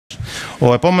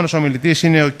Ο επόμενος ομιλητής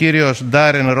είναι ο κύριος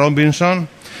Daren Robinson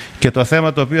και το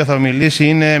θέμα το οποίο θα μιλήσει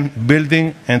είναι Building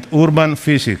and Urban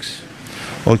Physics.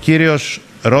 Ο κύριος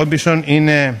Robinson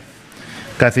είναι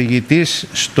καθηγητής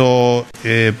στο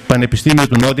Πανεπιστήμιο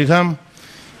του Νότιγχαμ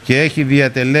και έχει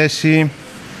διατελέσει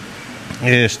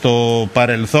στο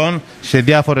παρελθόν σε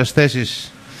διάφορες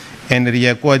θέσεις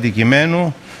ενεργειακού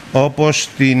αντικειμένου, όπως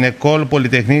την École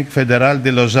Polytechnique Fédérale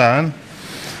de Lausanne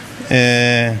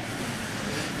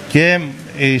και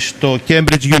στο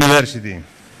Cambridge University.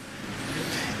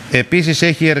 Επίσης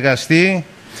έχει εργαστεί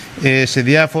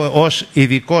ως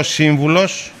ειδικός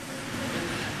σύμβουλος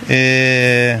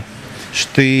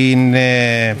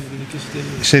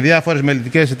σε διάφορες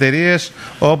μελετικές εταιρείες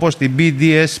όπως την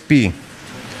BDSP.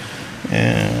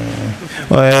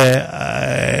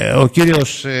 Ο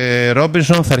κύριος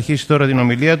Ρόμπινσον θα αρχίσει τώρα την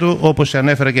ομιλία του, όπως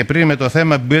ανέφερα και πριν, με το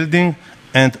θέμα Building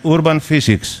and Urban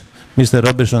Physics. Mr.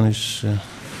 Robinson is...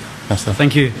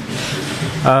 Thank you.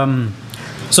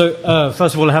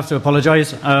 First of all, I have to apologize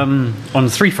on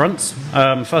three fronts.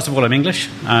 First of all, I'm English,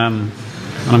 and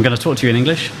I'm going to talk to you in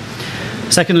English.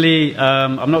 Secondly,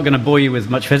 I'm not going to bore you with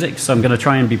much physics. I'm going to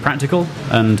try and be practical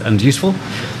and useful.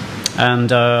 And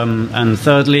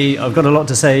thirdly, I've got a lot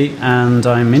to say, and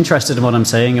I'm interested in what I'm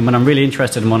saying. And when I'm really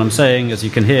interested in what I'm saying, as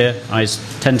you can hear, I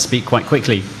tend to speak quite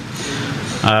quickly.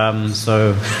 So,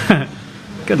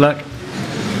 good luck.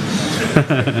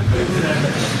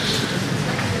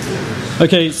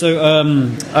 Okay, so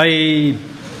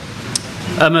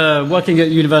I'm working at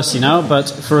university now, but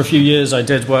for a few years I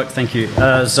did work, thank you,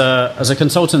 as a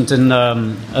consultant in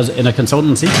a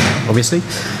consultancy, obviously.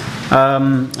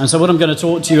 And so what I'm going to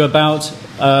talk to you about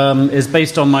is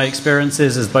based on my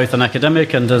experiences as both an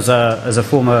academic and as a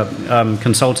former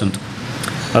consultant.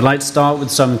 I'd like to start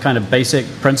with some kind of basic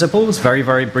principles, very,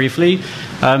 very briefly,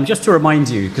 just to remind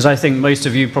you, because I think most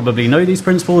of you probably know these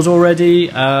principles already,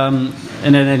 and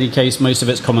in any case, most of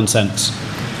it's common sense.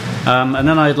 And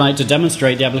then I'd like to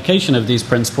demonstrate the application of these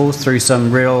principles through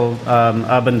some real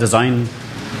urban design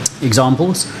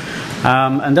examples.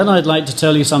 And then I'd like to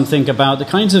tell you something about the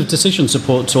kinds of decision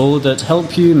support tool that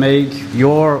help you make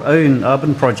your own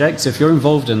urban projects, if you're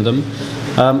involved in them,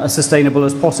 as sustainable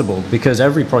as possible, because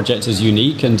every project is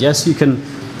unique. And yes, you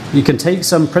can take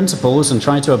some principles and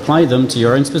try to apply them to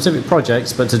your own specific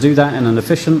projects, but to do that in an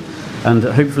efficient and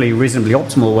hopefully reasonably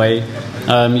optimal way,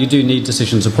 you do need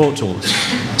decision support tools.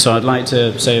 So I'd like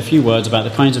to say a few words about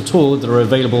the kinds of tools that are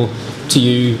available to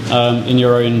you in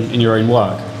your own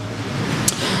work.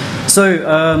 So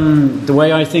the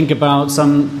way I think about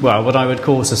what I would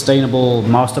call sustainable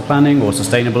master planning or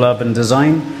sustainable urban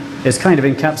design is kind of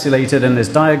encapsulated in this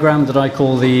diagram that I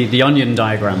call the onion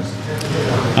diagram.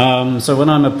 So when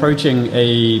I'm approaching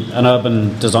an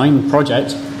urban design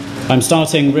project, I'm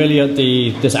starting really at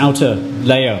this outer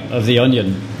layer of the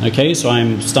onion. Okay, so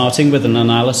I'm starting with an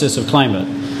analysis of climate.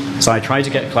 So I try to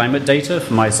get climate data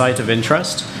from my site of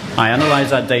interest. I analyze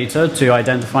that data to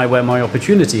identify where my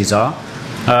opportunities are.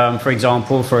 For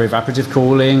example, for evaporative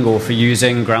cooling, or for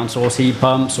using ground source heat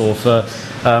pumps, or for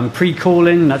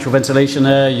pre-cooling, natural ventilation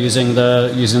air using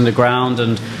the ground,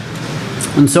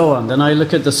 and so on. Then I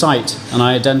look at the site and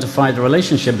I identify the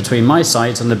relationship between my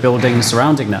site and the buildings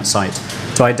surrounding that site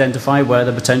to identify where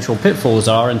the potential pitfalls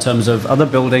are in terms of other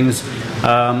buildings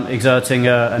exerting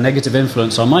a negative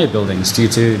influence on my buildings due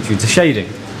to shading.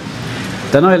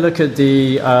 Then I look at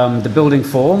the building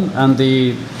form and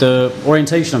the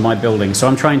orientation of my building. So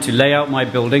I'm trying to lay out my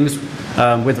buildings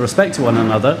with respect to one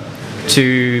another to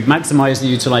maximize the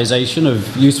utilization of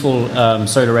useful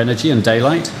solar energy and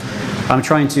daylight. I'm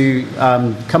trying to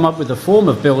come up with a form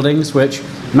of buildings which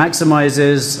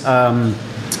maximizes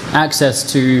access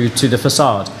to the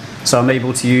facade. So I'm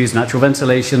able to use natural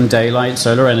ventilation, daylight,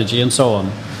 solar energy, and so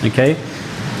on. Okay?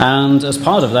 And as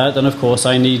part of that, then of course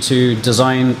I need to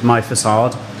design my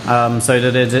facade so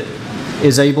that it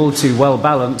is able to well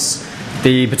balance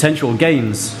the potential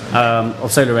gains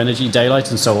of solar energy, daylight,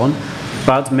 and so on,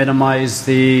 but minimize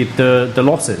the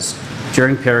losses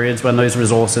during periods when those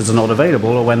resources are not available,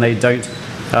 or when they don't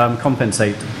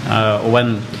compensate, or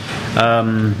when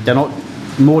they're not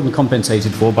more than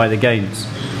compensated for by the gains.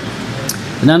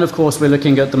 And then of course we're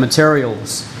looking at the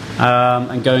materials.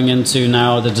 And going into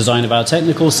now the design of our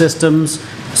technical systems,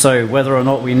 so whether or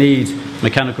not we need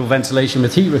mechanical ventilation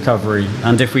with heat recovery,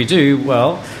 and if we do,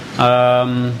 well,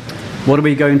 what are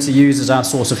we going to use as our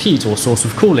source of heat or source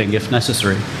of cooling if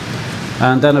necessary?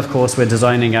 And then of course we're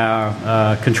designing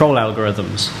our control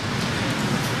algorithms.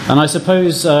 And I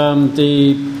suppose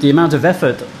the amount of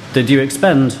effort that you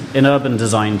expend in urban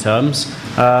design terms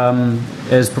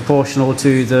is proportional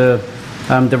to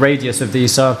the radius of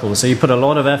these circles. So you put a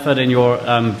lot of effort in your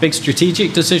big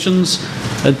strategic decisions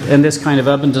in this kind of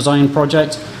urban design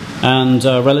project, and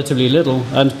relatively little,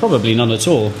 and probably none at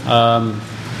all,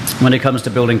 when it comes to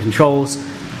building controls.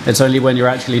 It's only when you're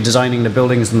actually designing the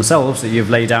buildings themselves that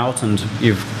you've laid out and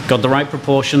you've got the right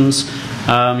proportions,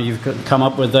 you've come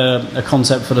up with a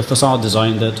concept for the facade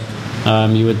design that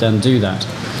you would then do that.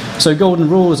 So golden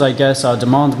rules, I guess, are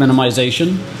demand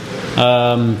minimization,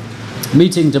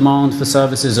 meeting demand for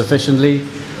services efficiently,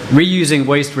 reusing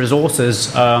waste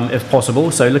resources if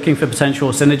possible, so looking for potential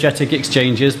synergetic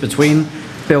exchanges between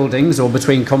buildings or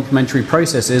between complementary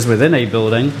processes within a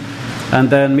building, and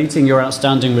then meeting your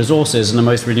outstanding resources in the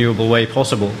most renewable way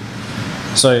possible.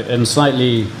 So in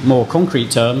slightly more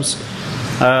concrete terms,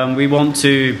 we want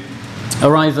to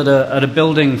arrive at a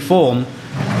building form,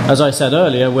 as I said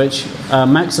earlier, which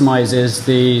maximizes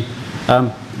the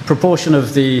proportion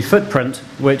of the footprint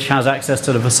which has access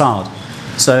to the facade.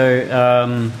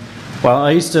 So, well,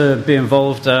 I used to be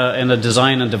involved in the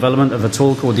design and development of a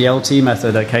tool called the LT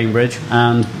method at Cambridge,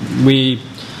 and we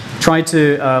tried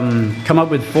to come up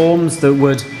with forms that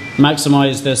would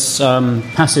maximize this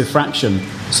passive fraction.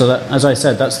 So that, as I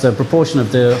said, that's the proportion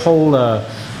of the whole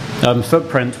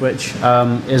footprint which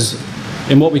is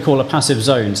in what we call a passive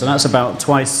zone. So that's about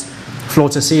twice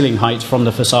floor-to-ceiling height from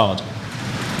the facade.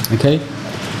 Okay?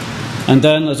 And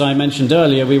then, as I mentioned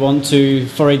earlier, we want to,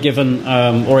 for a given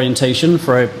orientation,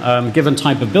 for a given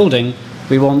type of building,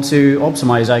 we want to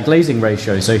optimize our glazing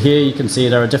ratio. So here you can see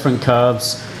there are different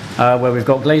curves where we've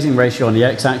got glazing ratio on the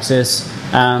x-axis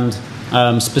and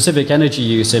specific energy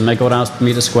use in megawatt hours per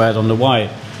meter squared on the y.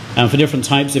 And for different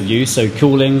types of use, so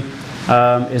cooling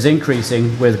is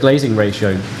increasing with glazing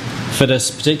ratio for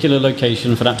this particular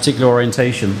location, for that particular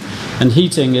orientation. And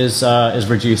heating is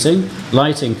reducing.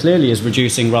 Lighting clearly is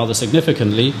reducing rather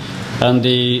significantly. And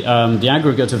the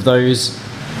aggregate of those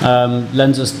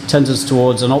tends us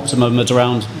towards an optimum at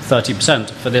around 30%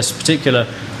 for this particular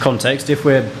context, if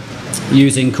we're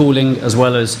using cooling as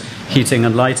well as heating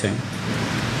and lighting.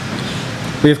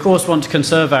 We of course want to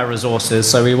conserve our resources,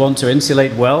 so we want to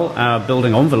insulate well our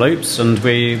building envelopes, and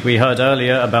we heard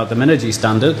earlier about the Minergie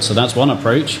standard, so that's one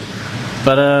approach.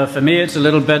 But for me it's a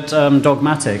little bit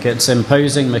dogmatic. It's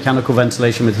imposing mechanical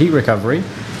ventilation with heat recovery.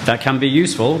 That can be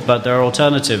useful, but there are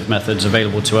alternative methods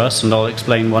available to us, and I'll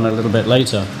explain one a little bit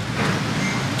later.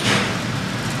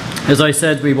 As I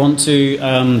said, we want to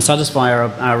satisfy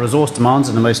our resource demands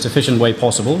in the most efficient way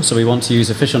possible, so we want to use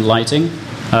efficient lighting.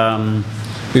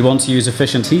 We want to use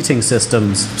efficient heating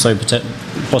systems, so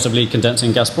possibly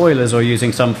condensing gas boilers or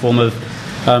using some form of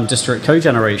district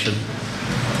cogeneration.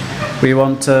 We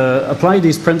want to apply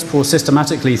these principles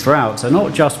systematically throughout, so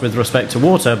not just with respect to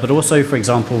water, but also, for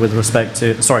example, with respect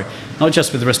to, sorry, not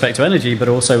just with respect to energy, but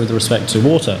also with respect to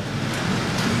water.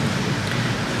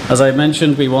 As I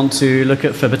mentioned, we want to look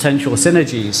for potential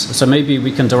synergies. So maybe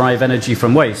we can derive energy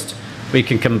from waste. We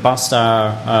can combust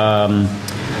our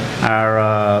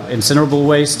incinerable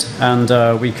waste, and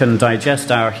we can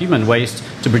digest our human waste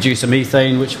to produce a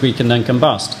methane, which we can then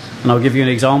combust. And I'll give you an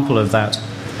example of that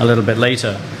a little bit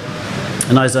later.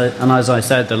 And as I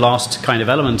said, the last kind of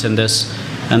element in this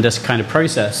kind of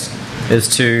process is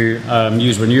to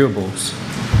use renewables.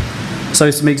 So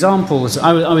some examples.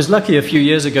 I was lucky a few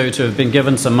years ago to have been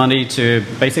given some money to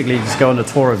basically just go on a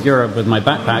tour of Europe with my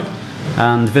backpack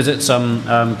and visit some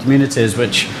communities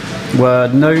which were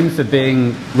known for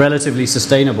being relatively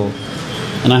sustainable.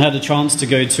 And I had a chance to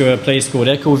go to a place called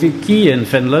Ekovikki in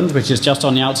Finland, which is just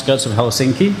on the outskirts of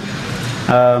Helsinki,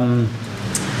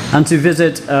 and to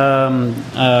visit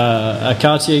a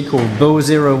quartier called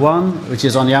Bo01, which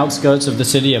is on the outskirts of the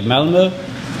city of Malmö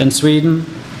in Sweden,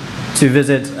 to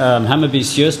visit Hammarby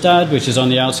Sjöstad, which is on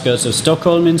the outskirts of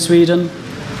Stockholm in Sweden,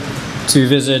 to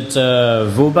visit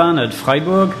Vauban at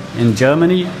Freiburg in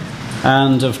Germany,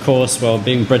 and of course, well,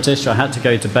 being British, I had to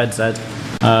go to BZ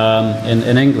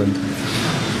in England.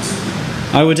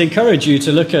 I would encourage you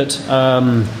to look at,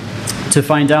 to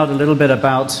find out a little bit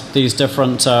about these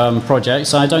different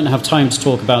projects. I don't have time to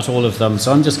talk about all of them,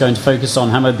 so I'm just going to focus on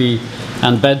Hammarby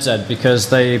and BZ because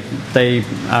there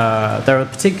are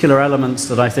particular elements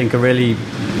that I think are really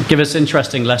give us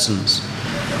interesting lessons.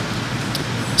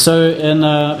 So in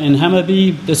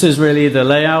Hammarby, this is really the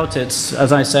layout. It's,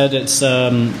 as I said, it's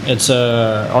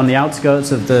on the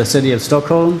outskirts of the city of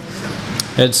Stockholm.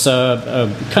 It's a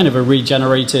kind of a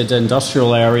regenerated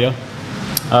industrial area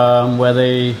where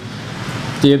the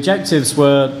objectives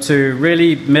were to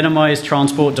really minimize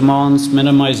transport demands,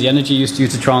 minimize the energy use due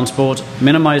to transport,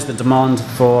 minimize the demand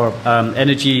for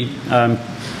energy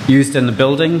used in the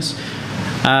buildings,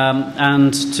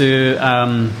 and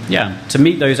to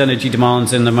meet those energy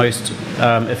demands in the most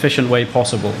efficient way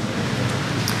possible.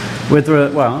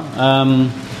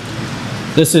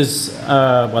 This is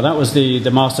that was the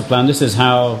master plan. This is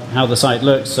how the site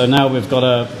looks. So now we've got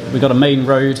a main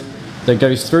road that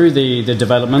goes through the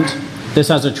development. This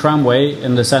has a tramway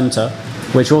in the centre,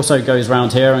 which also goes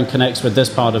around here and connects with this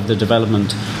part of the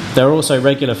development. There are also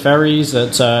regular ferries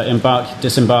that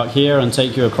disembark here and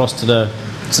take you across to the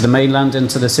mainland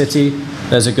into the city.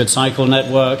 There's a good cycle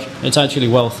network. It's actually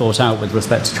well thought out with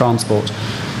respect to transport.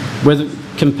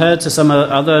 Compared to some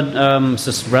other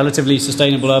relatively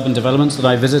sustainable urban developments that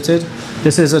I visited,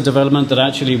 this is a development that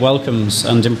actually welcomes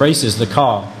and embraces the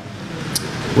car,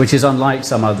 which is unlike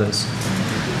some others.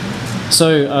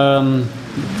 So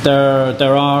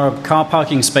there are car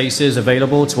parking spaces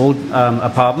available to all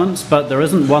apartments, but there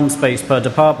isn't one space per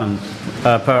apartment.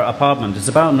 It's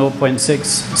about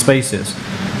 0.6 spaces.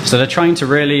 So they're trying to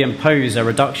really impose a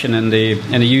reduction in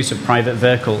the use of private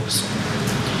vehicles.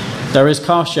 There is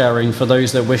car sharing for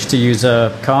those that wish to use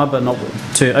a car but not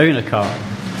to own a car.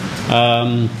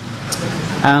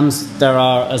 And there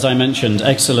are, as I mentioned,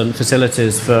 excellent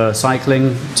facilities for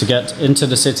cycling to get into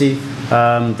the city.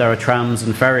 There are trams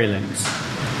and ferry links.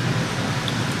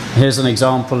 Here's an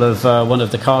example of one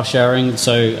of the car sharing.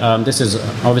 So this is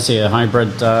obviously a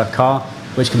hybrid car,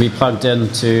 which can be plugged in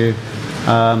to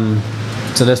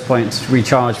this point,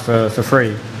 recharge for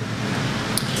free.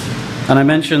 And I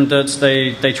mentioned that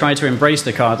they try to embrace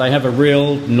the car. They have a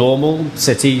real normal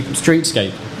city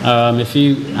streetscape. If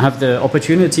you have the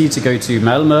opportunity to go to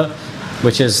Malmö,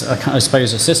 which is, I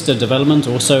suppose, a sister development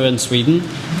also in Sweden,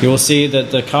 you'll see that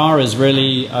the car is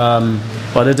really,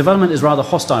 the development is rather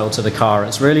hostile to the car.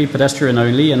 It's really pedestrian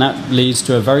only, and that leads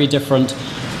to a very different,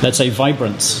 let's say,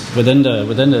 vibrance within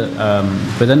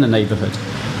the neighborhood.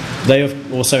 They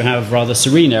also have rather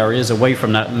serene areas away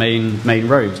from that main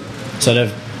road. So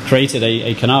they've created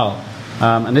a canal,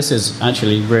 and this is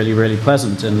actually really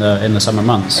pleasant in the summer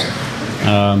months.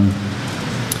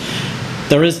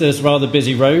 There is this rather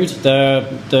busy road.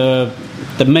 The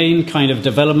main kind of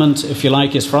development, if you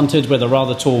like, is fronted with a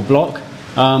rather tall block,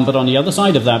 but on the other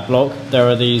side of that block there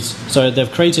are these. So they've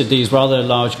created these rather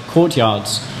large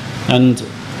courtyards, and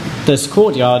this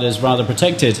courtyard is rather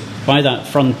protected by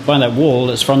that wall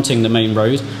that's fronting the main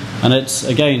road, and it's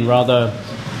again a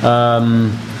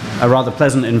rather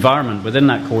pleasant environment within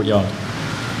that courtyard.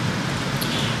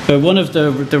 But one of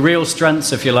the real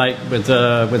strengths, if you like, with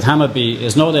Hammarby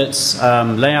is not its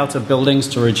layout of buildings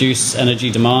to reduce energy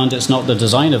demand. It's not the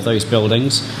design of those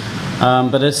buildings,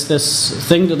 but it's this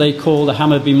thing that they call the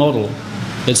Hammarby model.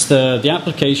 It's the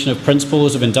application of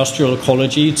principles of industrial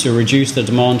ecology to reduce the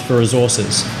demand for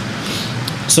resources.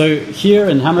 So here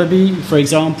in Hammarby, for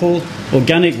example,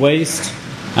 organic waste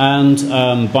and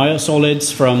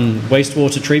biosolids from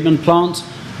wastewater treatment plant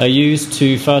are used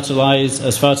to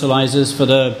as fertilizers for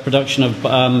the production of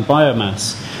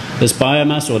biomass. This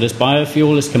biomass, or this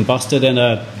biofuel, is combusted in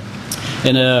a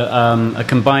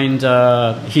combined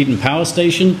heat and power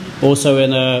station, also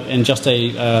in just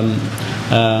a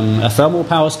thermal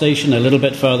power station a little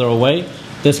bit further away.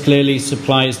 This clearly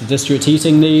supplies the district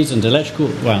heating needs and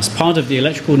it's part of the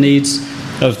electrical needs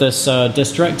of this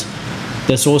district.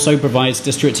 This also provides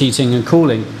district heating and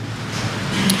cooling.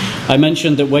 I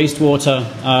mentioned that wastewater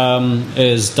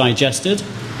is digested,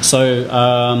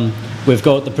 so we've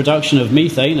got the production of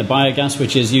methane, a biogas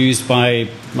which is used by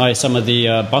some of the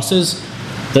buses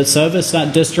that service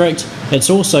that district. It's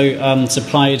also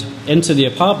supplied into the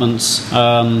apartments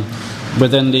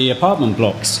within the apartment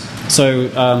blocks. So,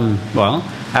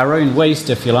 our own waste,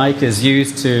 if you like, is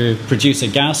used to produce a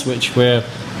gas which we're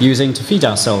using to feed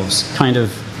ourselves, kind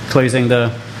of closing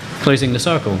the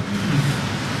circle.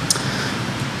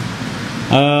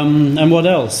 And what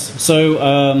else? So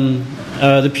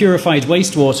the purified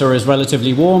wastewater is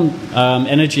relatively warm.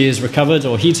 Energy is recovered,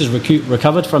 or heat is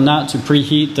recovered from that to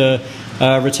preheat the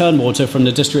return water from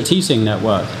the district heating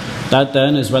network. That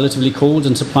then is relatively cooled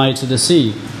and supplied to the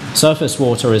sea. Surface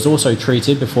water is also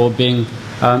treated before being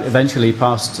eventually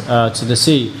passed to the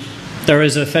sea. There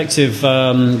is effective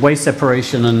waste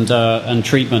separation and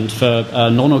treatment for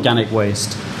non-organic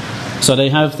waste. So they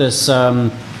have this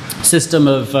system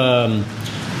of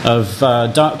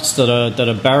ducts that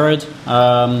are buried.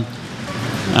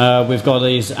 We've got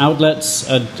these outlets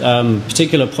at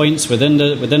particular points within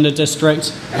the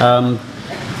district,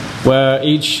 where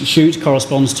each chute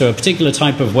corresponds to a particular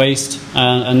type of waste,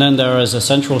 and then there is a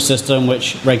central system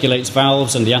which regulates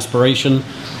valves and the aspiration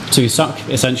to suck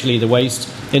essentially the waste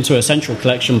into a central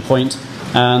collection point,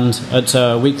 and at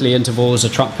weekly intervals a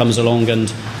truck comes along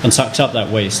and sucks up that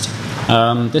waste.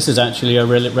 this is actually a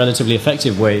relatively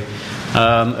effective way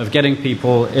of getting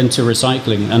people into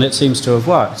recycling, and it seems to have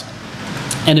worked.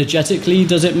 Energetically,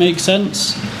 does it make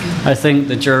sense? I think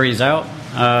the jury's out,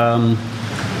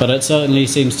 but it certainly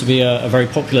seems to be a very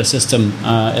popular system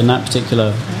in that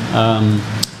particular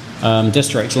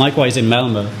district, likewise in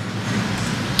Malmö.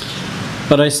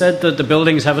 But I said that the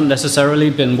buildings haven't necessarily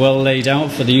been well laid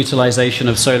out for the utilization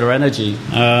of solar energy.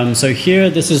 So here,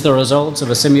 this is the result of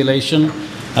a simulation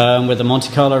with a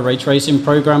Monte Carlo ray tracing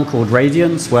program called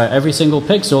Radiance, where every single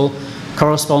pixel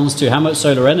corresponds to how much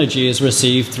solar energy is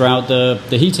received throughout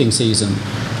the heating season.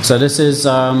 So this is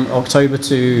October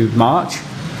to March,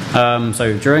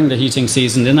 so during the heating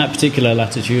season in that particular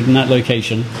latitude, in that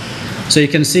location. So you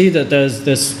can see that there's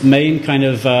this main kind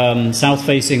of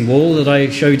south-facing wall that I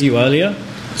showed you earlier.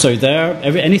 So there,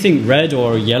 anything red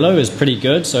or yellow is pretty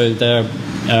good. So they're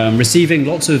receiving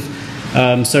lots of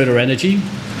solar energy.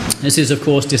 This is, of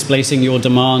course, displacing your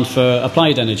demand for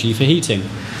applied energy for heating.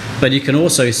 But you can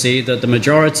also see that the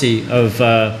majority of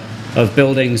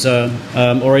buildings are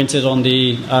oriented on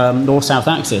the north-south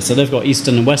axis. So they've got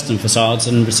eastern and western facades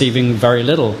and receiving very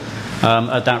little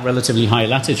at that relatively high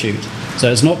latitude.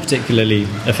 So it's not particularly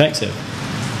effective.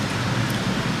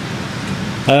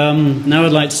 Now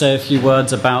I'd like to say a few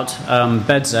words about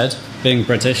BedZ. Being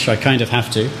British, I kind of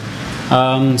have to.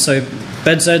 So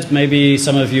BedZ, maybe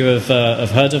some of you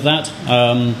have heard of that.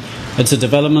 It's a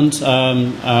development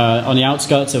on the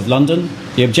outskirts of London.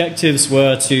 The objectives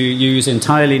were to use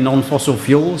entirely non-fossil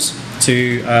fuels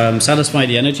to satisfy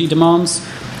the energy demands,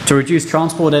 to reduce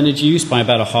transport energy use by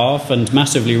about a half, and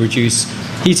massively reduce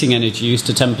heating energy use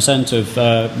to 10%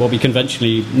 of what we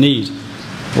conventionally need.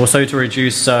 Also to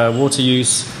reduce water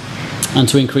use and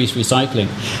to increase recycling.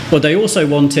 What they also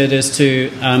wanted is to,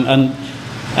 and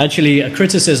actually a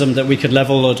criticism that we could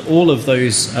level at all of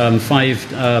those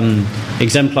 5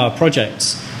 exemplar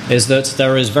projects is that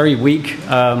there is very weak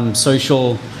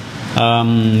social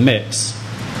mix.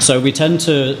 So we tend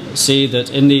to see that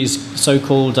in these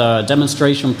so-called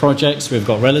demonstration projects, we've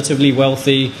got relatively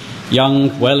wealthy,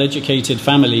 young, well-educated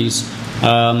families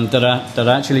that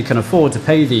actually can afford to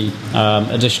pay the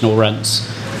additional rents.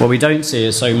 What we don't see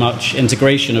is so much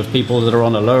integration of people that are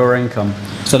on a lower income.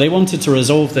 So they wanted to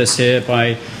resolve this here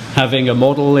by having a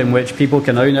model in which people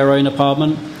can own their own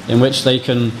apartment, in which they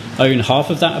can own half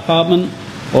of that apartment,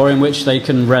 or in which they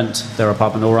can rent their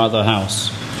apartment or other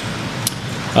house.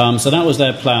 So that was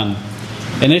their plan.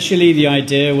 Initially, the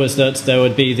idea was that there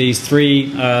would be these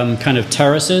 3 kind of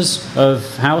terraces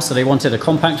of house. So they wanted a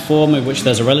compact form in which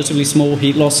there's a relatively small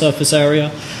heat loss surface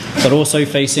area, but also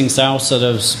facing south so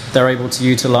that they're able to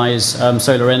utilize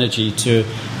solar energy to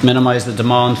minimize the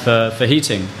demand for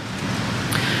heating.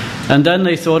 And then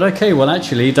they thought, okay, well,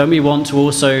 actually, don't we want to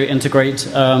also integrate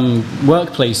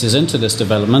workplaces into this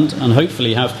development and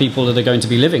hopefully have people that are going to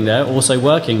be living there also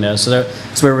working there? So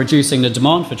we're reducing the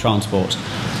demand for transport.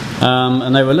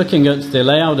 And they were looking at the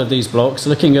layout of these blocks,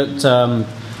 looking at the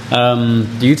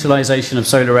utilization of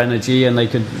solar energy, and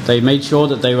they made sure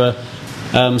that they were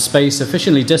spaced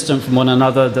sufficiently distant from one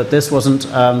another that this wasn't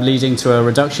leading to a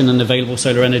reduction in available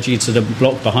solar energy to the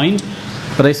block behind.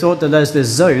 But they thought that there's this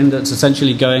zone that's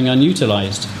essentially going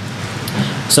unutilized.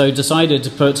 So decided to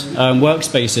put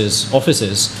workspaces,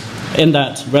 offices, in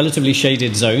that relatively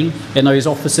shaded zone. In those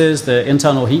offices, the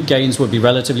internal heat gains would be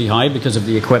relatively high because of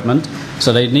the equipment,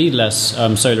 so they need less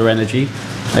solar energy.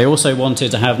 They also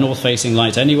wanted to have north-facing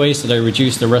light anyway, so they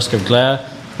reduced the risk of glare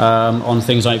on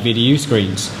things like VDU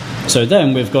screens. So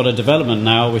then we've got a development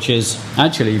now which is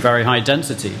actually very high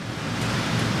density.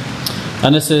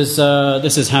 And this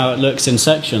is how it looks in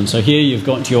sections. So here you've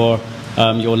got your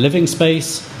living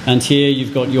space, and here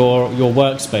you've got your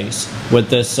workspace with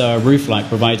this roof light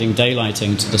providing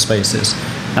daylighting to the spaces.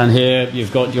 And here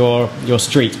you've got your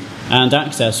street and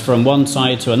access from one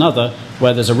side to another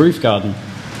where there's a roof garden.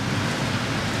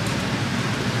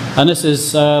 And this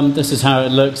is how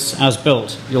it looks as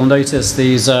built. You'll notice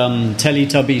these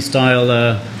Teletubby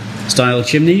style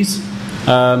chimneys.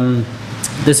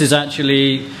 This is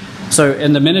actually, so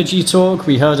in the Minergy talk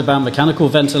we heard about mechanical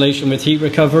ventilation with heat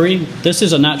recovery. This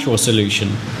is a natural solution.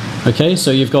 Okay,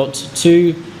 so you've got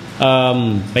 2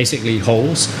 basically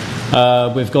holes.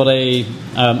 We've got a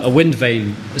wind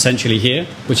vane essentially here,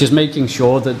 which is making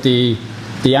sure that the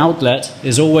outlet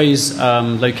is always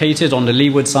located on the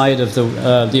leeward side of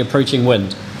the approaching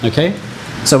wind. Okay,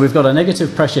 so we've got a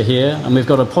negative pressure here, and we've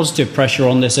got a positive pressure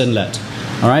on this inlet.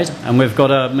 All right, and we've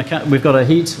got a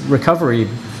heat recovery,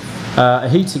 a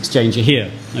heat exchanger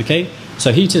here. Okay,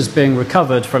 so heat is being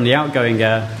recovered from the outgoing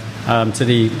air to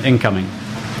the incoming.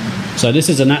 So this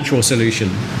is a natural solution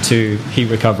to heat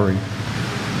recovery.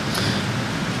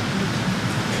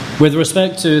 With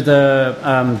respect to the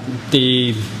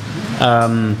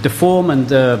form and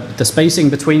the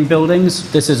spacing between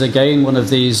buildings, this is again one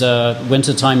of these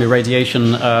wintertime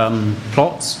irradiation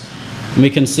plots. And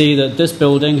we can see that this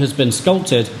building has been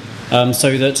sculpted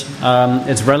so that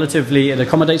it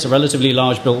accommodates a relatively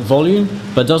large built volume,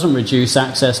 but doesn't reduce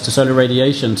access to solar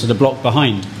radiation to the block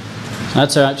behind.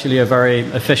 That's actually a very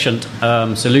efficient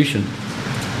solution.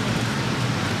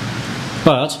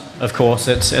 But, of course,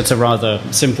 it's a rather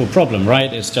simple problem,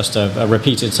 right? It's just a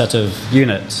repeated set of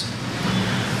units.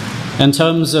 In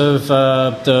terms of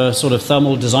the sort of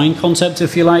thermal design concept,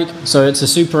 if you like, so it's a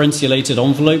super insulated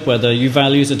envelope where the U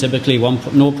values are typically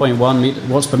 0.1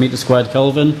 watts per meter squared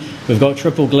Kelvin. We've got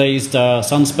triple glazed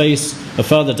sun space, a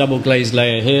further double glazed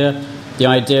layer here. The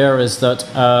idea is that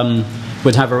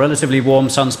we'd have a relatively warm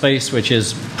sun space, which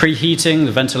is preheating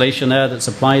the ventilation air that's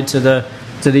applied to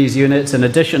these units, in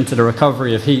addition to the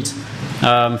recovery of heat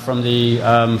from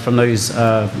those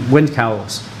wind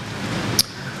cowls.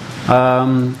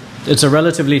 It's a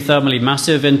relatively thermally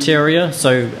massive interior,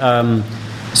 so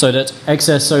that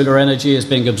excess solar energy is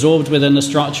being absorbed within the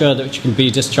structure, which can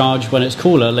be discharged when it's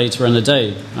cooler later in the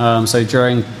day. So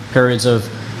during periods of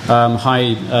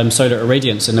high solar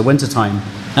irradiance in the wintertime.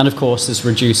 And of course, this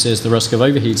reduces the risk of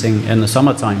overheating in the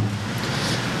summertime.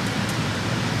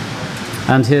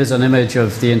 And here's an image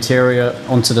of the interior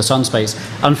onto the sun space.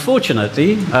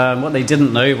 Unfortunately, what they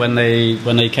didn't know when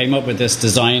they came up with this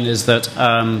design is that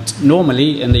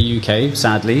normally in the UK,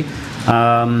 sadly,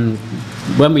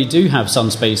 when we do have sun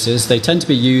spaces, they tend to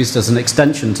be used as an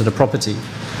extension to the property.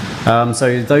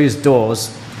 So those doors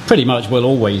pretty much will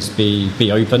always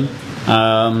be open.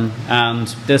 And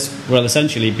this will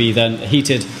essentially be then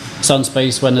heated sun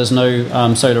space when there's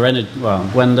no solar energy, well,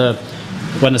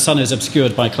 when the sun is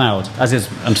obscured by cloud, as is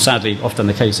sadly often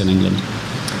the case in England.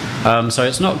 So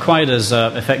it's not quite as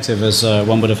effective as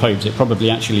one would have hoped. It probably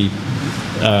actually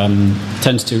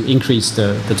tends to increase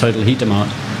the total heat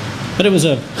demand. But it was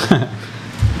a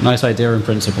nice idea in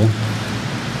principle.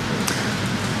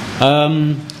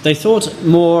 They thought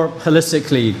more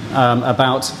holistically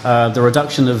about the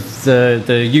reduction of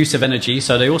the use of energy.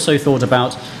 So they also thought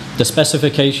about the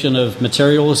specification of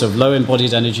materials of low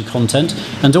embodied energy content,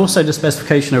 and also the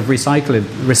specification of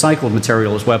recycled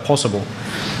materials where possible.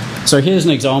 So here's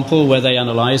an example where they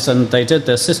analysed, and they did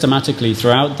this systematically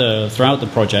throughout the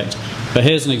project. But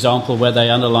here's an example where they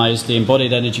analysed the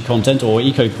embodied energy content, or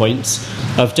eco points,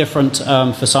 of different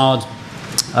facade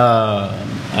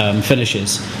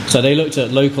finishes. So they looked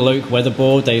at local oak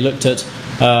weatherboard, they looked at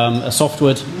a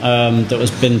softwood that was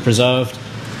been preserved,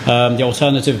 the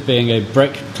alternative being a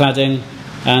brick cladding,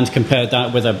 and compared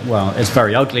that with it's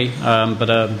very ugly, but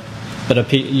a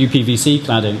UPVC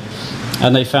cladding.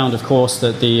 And they found, of course,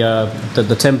 that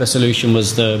the timber solution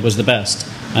was the best,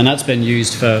 and that's been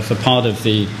used for part of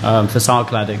the facade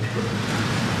cladding.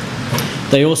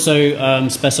 They also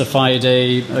specified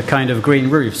a kind of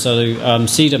green roof, so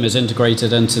sedum is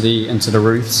integrated into the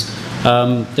roofs.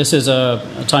 This is a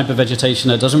type of vegetation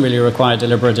that doesn't really require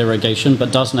deliberate irrigation,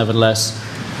 but does nevertheless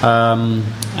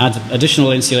add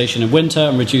additional insulation in winter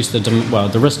and reduce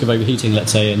the risk of overheating,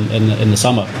 let's say, in the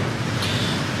summer.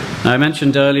 Now, I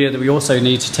mentioned earlier that we also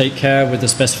need to take care with the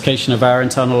specification of our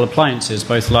internal appliances,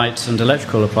 both light and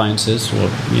electrical appliances,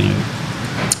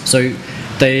 So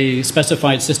they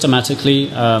specified systematically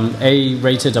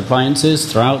A-rated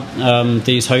appliances throughout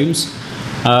these homes.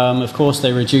 Of course,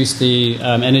 they reduced the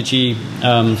energy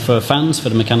for fans for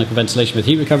the mechanical ventilation with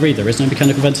heat recovery. There is no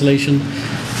mechanical ventilation.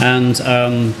 And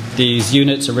these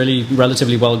units are really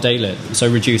relatively well daylit, so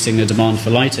reducing the demand for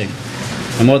lighting.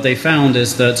 And what they found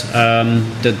is that,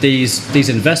 these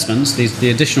investments, the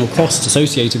additional cost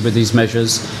associated with these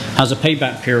measures, has a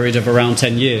payback period of around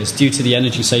 10 years due to the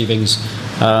energy savings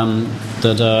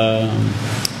that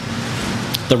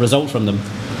result from them.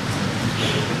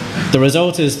 The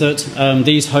result is that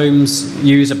these homes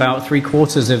use about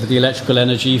 3/4 of the electrical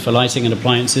energy for lighting and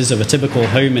appliances of a typical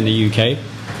home in the UK.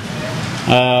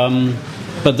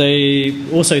 But they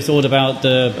also thought about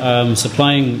the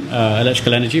supplying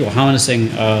electrical energy, or harnessing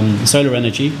solar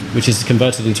energy, which is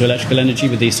converted into electrical energy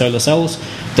with these solar cells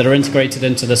that are integrated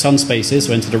into the sun spaces,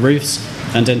 so into the roofs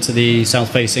and into the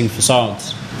south-facing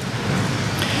facades.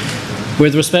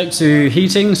 With respect to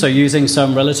heating, so using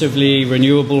some relatively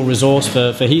renewable resource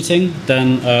for heating,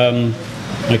 then,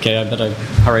 okay, I better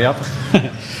hurry up.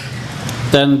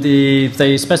 Then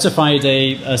they specified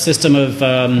a system of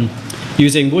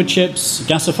using wood chips,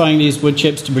 gasifying these wood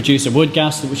chips to produce a wood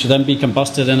gas, which would then be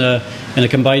combusted in a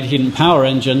combined heat and power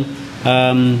engine,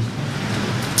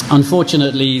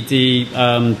 Unfortunately,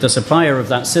 the supplier of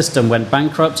that system went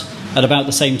bankrupt at about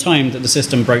the same time that the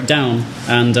system broke down,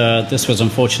 and this was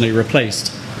unfortunately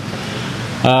replaced.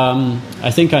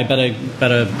 I think I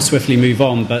better swiftly move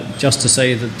on, but just to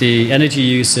say that the energy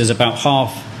use is about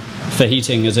half for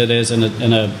heating as it is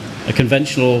in a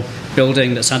conventional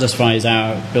building that satisfies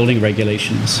our building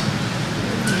regulations.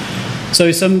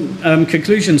 So some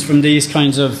conclusions from these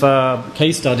kinds of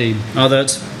case study are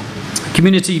that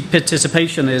community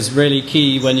participation is really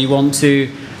key when you want to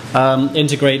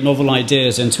integrate novel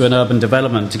ideas into an urban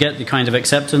development, to get the kind of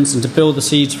acceptance and to build the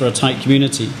seeds for a tight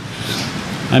community.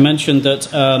 I mentioned that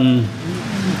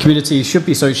communities should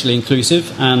be socially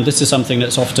inclusive, and this is something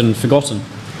that's often forgotten.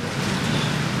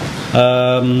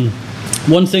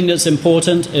 One thing that's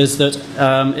important is that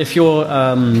if you're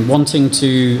wanting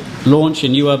to launch a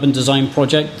new urban design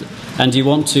project and you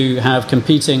want to have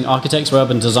competing architects or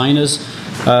urban designers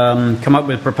come up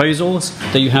with proposals,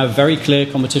 that you have very clear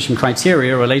competition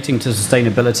criteria relating to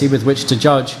sustainability with which to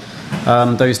judge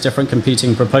those different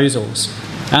competing proposals.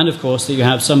 And of course that you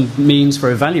have some means for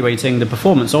evaluating the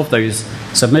performance of those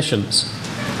submissions.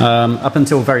 Up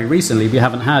until very recently we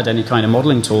haven't had any kind of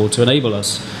modelling tool to enable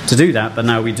us to do that, but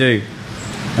now we do.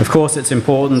 Of course it's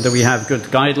important that we have good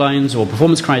guidelines or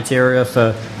performance criteria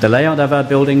for the layout of our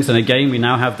buildings, and again we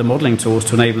now have the modelling tools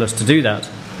to enable us to do that.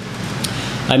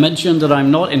 I mentioned that I'm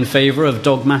not in favour of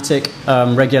dogmatic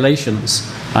regulations.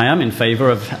 I am in favour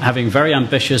of having very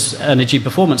ambitious energy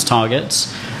performance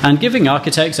targets and giving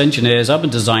architects, engineers, urban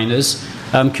designers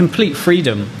complete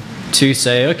freedom to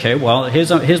say, okay, well,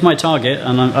 here's my target,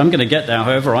 and I'm going to get there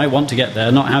however I want to get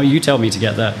there, not how you tell me to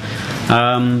get there.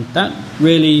 That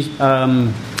really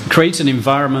creates an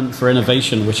environment for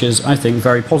innovation, which is, I think,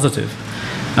 very positive.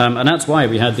 And that's why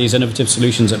we had these innovative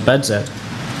solutions at BedZ.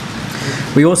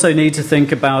 We also need to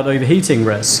think about overheating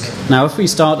risk. Now, if we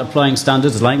start applying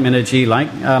standards like Minergy, like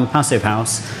Passive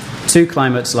House, to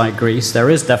climates like Greece, there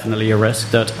is definitely a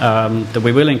risk that, that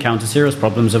we will encounter serious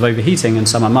problems of overheating in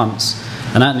summer months,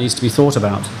 and that needs to be thought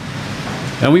about.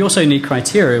 And we also need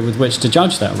criteria with which to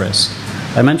judge that risk.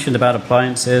 I mentioned about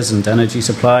appliances and energy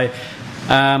supply,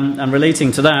 and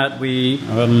relating to that, we,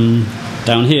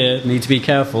 down here, need to be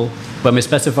careful when we're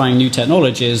specifying new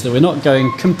technologies that we're not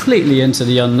going completely into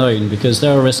the unknown, because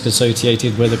there are risks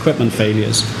associated with equipment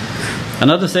failures.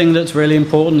 Another thing that's really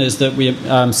important is that we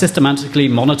systematically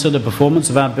monitor the performance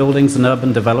of our buildings and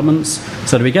urban developments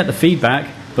so that we get the feedback,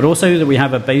 but also that we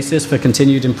have a basis for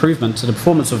continued improvement to the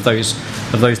performance of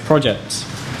those projects.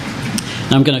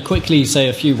 Now I'm going to quickly say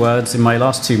a few words in my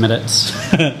last 2 minutes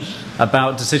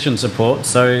about decision support.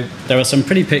 So there are some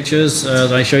pretty pictures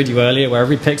that I showed you earlier where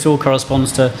every pixel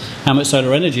corresponds to how much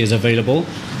solar energy is available.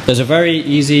 There's a very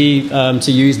easy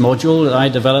to use module that I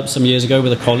developed some years ago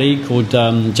with a colleague called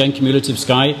Gen Cumulative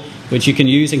Sky, which you can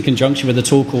use in conjunction with a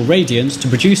tool called Radiance to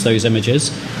produce those images.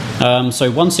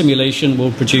 So one simulation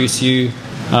will produce you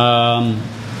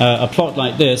a plot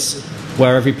like this,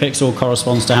 where every pixel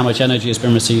corresponds to how much energy has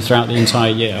been received throughout the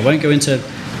entire year. I won't go into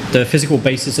the physical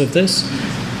basis of this.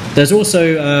 There's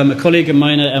also a colleague of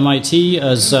mine at MIT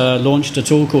has launched a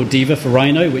tool called Diva for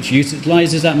Rhino, which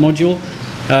utilizes that module.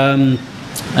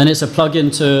 And it's a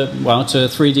plug-in to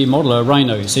 3D modeler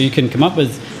Rhino. So you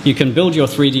can build your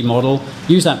 3D model,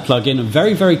 use that plug-in, and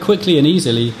very, very quickly and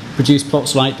easily produce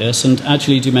plots like this and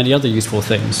actually do many other useful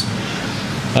things.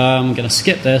 I'm going to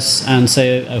skip this and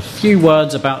say a few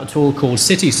words about a tool called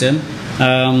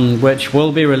CitySim, which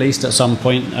will be released at some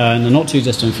point in the not too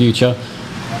distant future,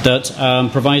 that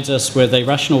provides us with a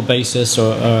rational basis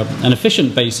or an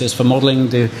efficient basis for modeling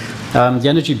the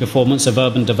energy performance of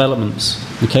urban developments.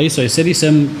 Okay, so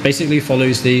CitySim basically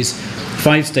follows these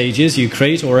 5 stages. You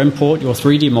create or import your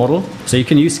 3D model. So you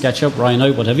can use SketchUp,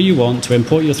 Rhino, whatever you want to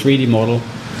import your 3D model.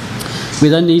 We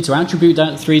then need to attribute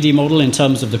that 3D model in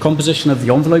terms of the composition of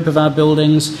the envelope of our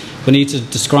buildings. We need to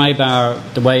describe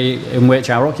the way in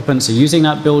which our occupants are using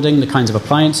that building, the kinds of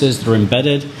appliances that are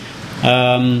embedded,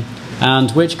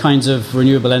 and which kinds of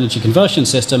renewable energy conversion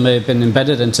system may have been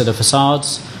embedded into the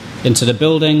facades, into the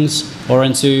buildings, or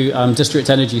into district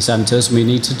energy centres. We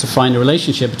need to define a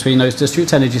relationship between those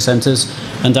district energy centres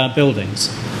and our buildings.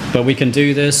 But we can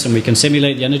do this, and we can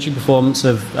simulate the energy performance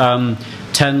of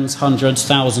tens, hundreds,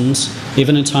 thousands,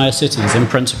 even entire cities in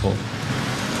principle.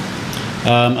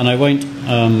 And I won't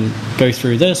go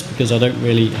through this because I don't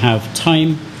really have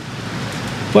time.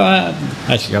 Well,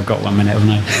 actually I've got 1 minute, haven't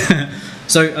I?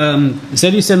 So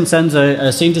CitySim sends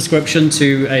a scene description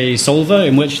to a solver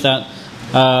in which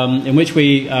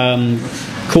we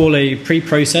call a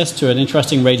pre-process to an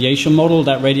interesting radiation model.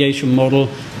 That radiation model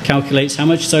calculates how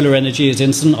much solar energy is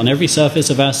incident on every surface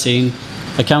of our scene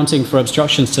accounting for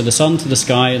obstructions to the sun, to the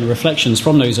sky, and reflections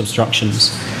from those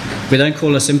obstructions. We then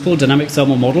call a simple dynamic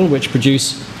thermal model which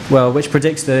predicts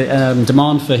the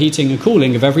demand for heating and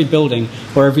cooling of every building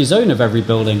or every zone of every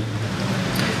building.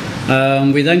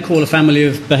 We then call a family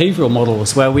of behavioral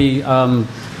models where we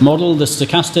model the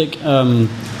stochastic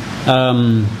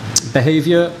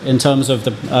behavior in terms of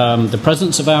the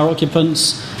presence of our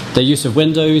occupants, the use of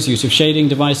windows, use of shading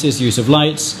devices, use of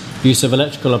lights, use of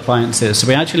electrical appliances. So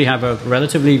we actually have a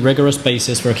relatively rigorous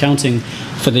basis for accounting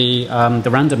for the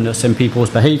randomness in people's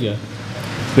behavior.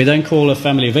 We then call a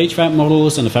family of HVAC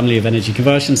models and a family of energy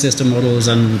conversion system models,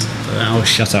 and oh,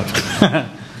 shut up.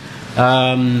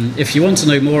 If you want to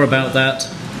know more about that,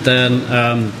 then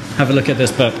have a look at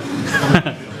this book.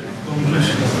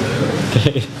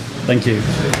 Okay, thank you.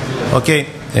 Okay,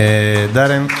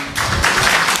 Daren.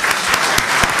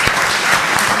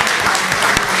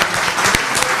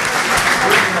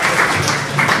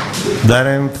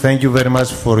 Daren, thank you very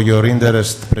much for your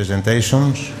interesting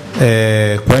presentations.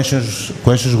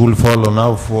 Questions will follow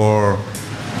now for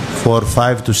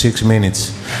 5 to 6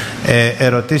 minutes.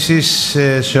 Ερωτήσεις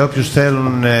σε όποιους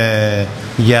θέλουν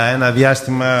για ένα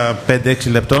διάστημα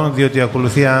 5-6 λεπτών, διότι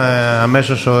ακολουθεί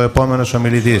αμέσως ο επόμενος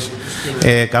ομιλητής.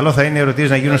 Καλό θα είναι οι ερωτήσεις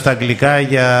να γίνουν στα αγγλικά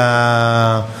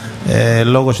για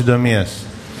λόγω συντομίας.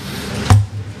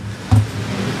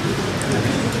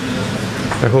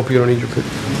 I hope you don't need your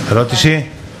Ερώτηση.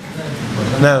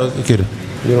 Ναι, κύριε.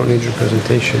 You don't need your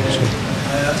presentation. So.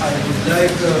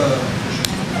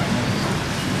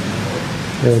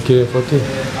 Κύριε Φώτη.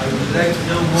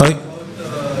 Όχι.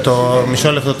 Το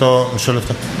μισό λεπτό.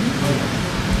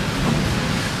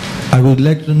 I would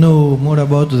like to know more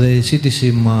about the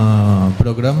CitySim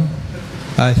program.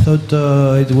 I thought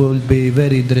it would be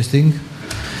very interesting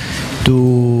to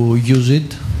use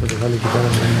it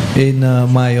in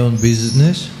my own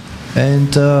business,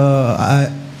 and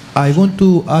I want to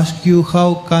ask you how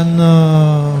can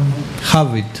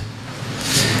have it.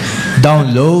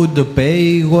 Download,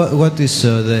 pay, what is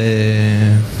the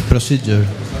procedure?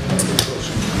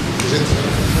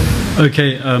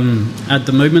 Okay, at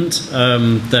the moment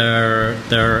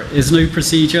there is no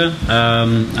procedure,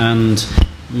 and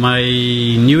my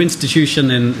new institution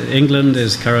in England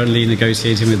is currently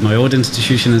negotiating with my old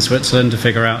institution in Switzerland to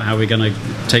figure out how we're going to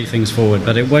take things forward,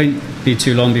 but it won't be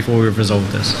too long before we've resolved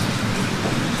this.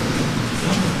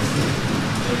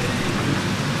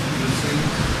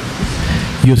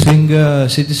 You think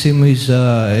CitySim is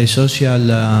a social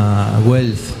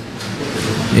wealth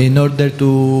in order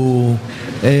to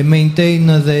maintain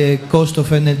the cost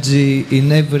of energy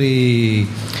in every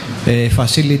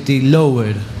facility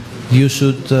lower? You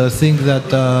should think that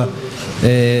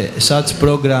such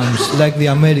programs, like the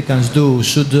Americans do,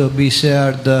 should be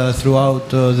shared throughout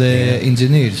the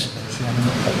engineers.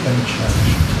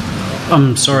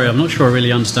 I'm sorry, I'm not sure I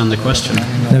really understand the question.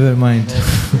 Never mind.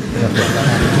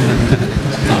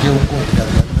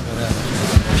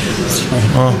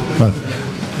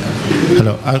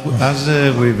 Hello. As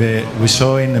we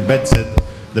saw in the bedset,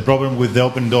 the problem with the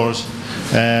open doors,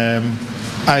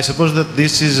 I suppose that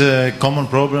this is a common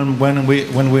problem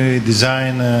when we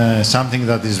design something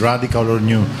that is radical or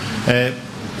new.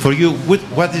 For you,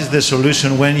 what is the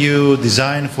solution when you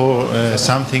design for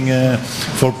something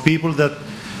for people that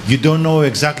you don't know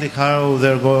exactly how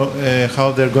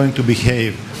they're going to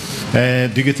behave?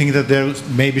 Do you think that there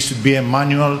maybe should be a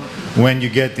manual when you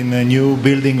get in a new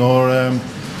building, or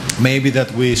maybe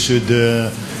that we should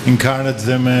encourage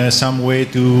them some way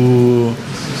to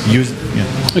use?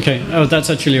 Yeah. Okay, that's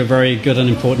actually a very good and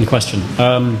important question.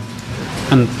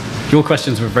 And your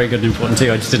questions were very good and important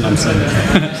too, I just didn't understand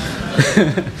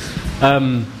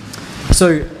it.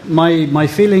 So my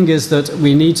feeling is that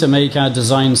we need to make our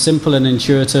design simple and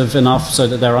intuitive enough so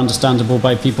that they're understandable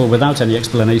by people without any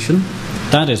explanation.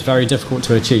 That is very difficult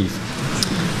to achieve.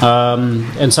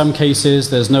 In some cases,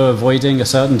 there's no avoiding a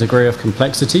certain degree of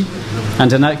complexity.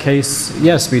 And in that case,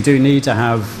 yes, we do need to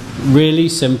have really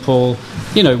simple,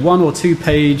 1 or 2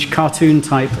 page cartoon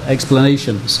type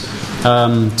explanations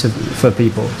for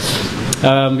people.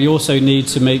 We also need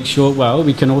to make sure,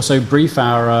 we can also brief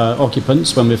our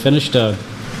occupants when we've finished a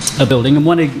building and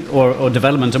or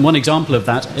development. And one example of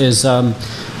that is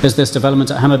this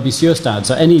development at Hammarby Sjöstad.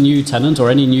 So any new tenant or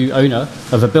any new owner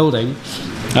of a building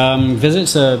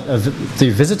visits the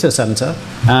visitor centre,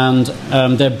 and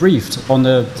they're briefed on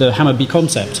the Hammarby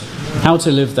concept, how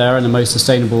to live there in the most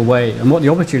sustainable way, and what the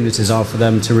opportunities are for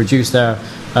them to reduce their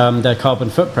carbon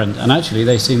footprint. And actually,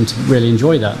 they seem to really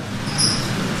enjoy that.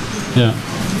 Yeah.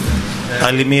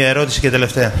 Άλλη μία ερώτηση και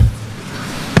τελευταία.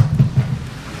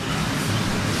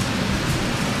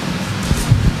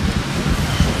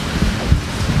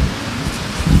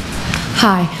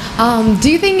 Hi.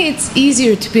 Do you think it's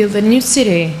easier to build a new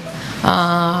city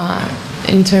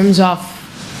in terms of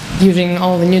using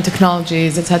all the new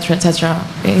technologies, etc.,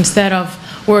 instead of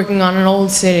working on an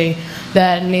old city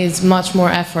that needs much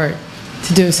more effort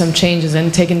to do some changes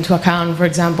and take into account, for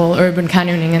example, urban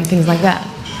canyoning and things like that?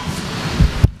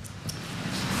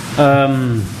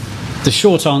 The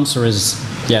short answer is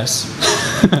yes.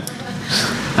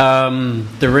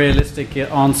 The realistic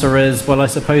answer is, well, I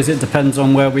suppose it depends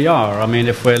on where we are. I mean,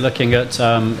 if we're looking at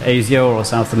Asia or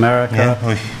South America,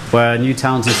 where new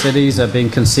towns and cities are being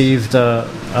conceived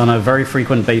on a very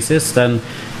frequent basis, then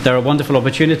there are wonderful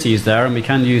opportunities there, and we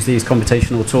can use these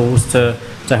computational tools to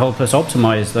help us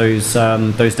optimize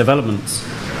those developments.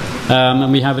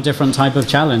 And we have a different type of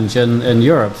challenge in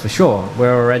Europe, for sure.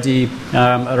 We're already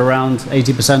at around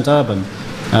 80% urban.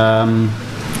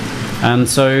 And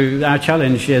so our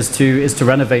challenge is to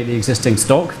renovate the existing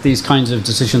stock. These kinds of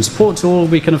decision support tools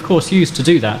we can of course use to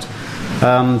do that.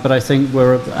 But I think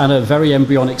we're at a very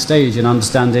embryonic stage in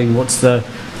understanding what's the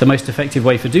most effective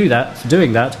way for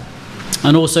doing that,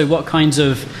 and also what kinds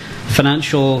of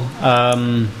financial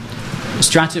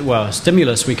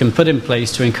stimulus we can put in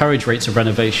place to encourage rates of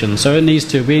renovation. So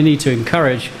we need to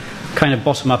encourage kind of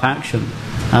bottom-up action,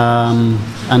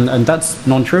 and that's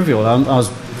non-trivial. I was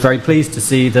very pleased to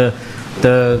see the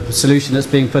solution that's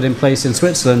being put in place in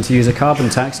Switzerland to use a carbon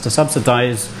tax to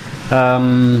subsidize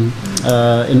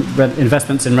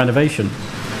investments in renovation.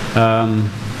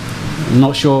 I'm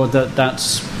not sure that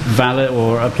that's valid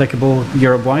or applicable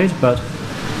Europe-wide, but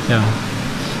yeah.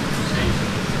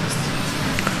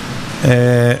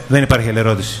 Δεν υπάρχει άλλη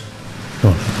ερώτηση.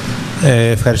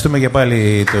 Ευχαριστούμε και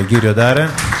πάλι τον κύριο Daren.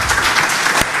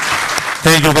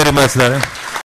 Thank you very much, Daren.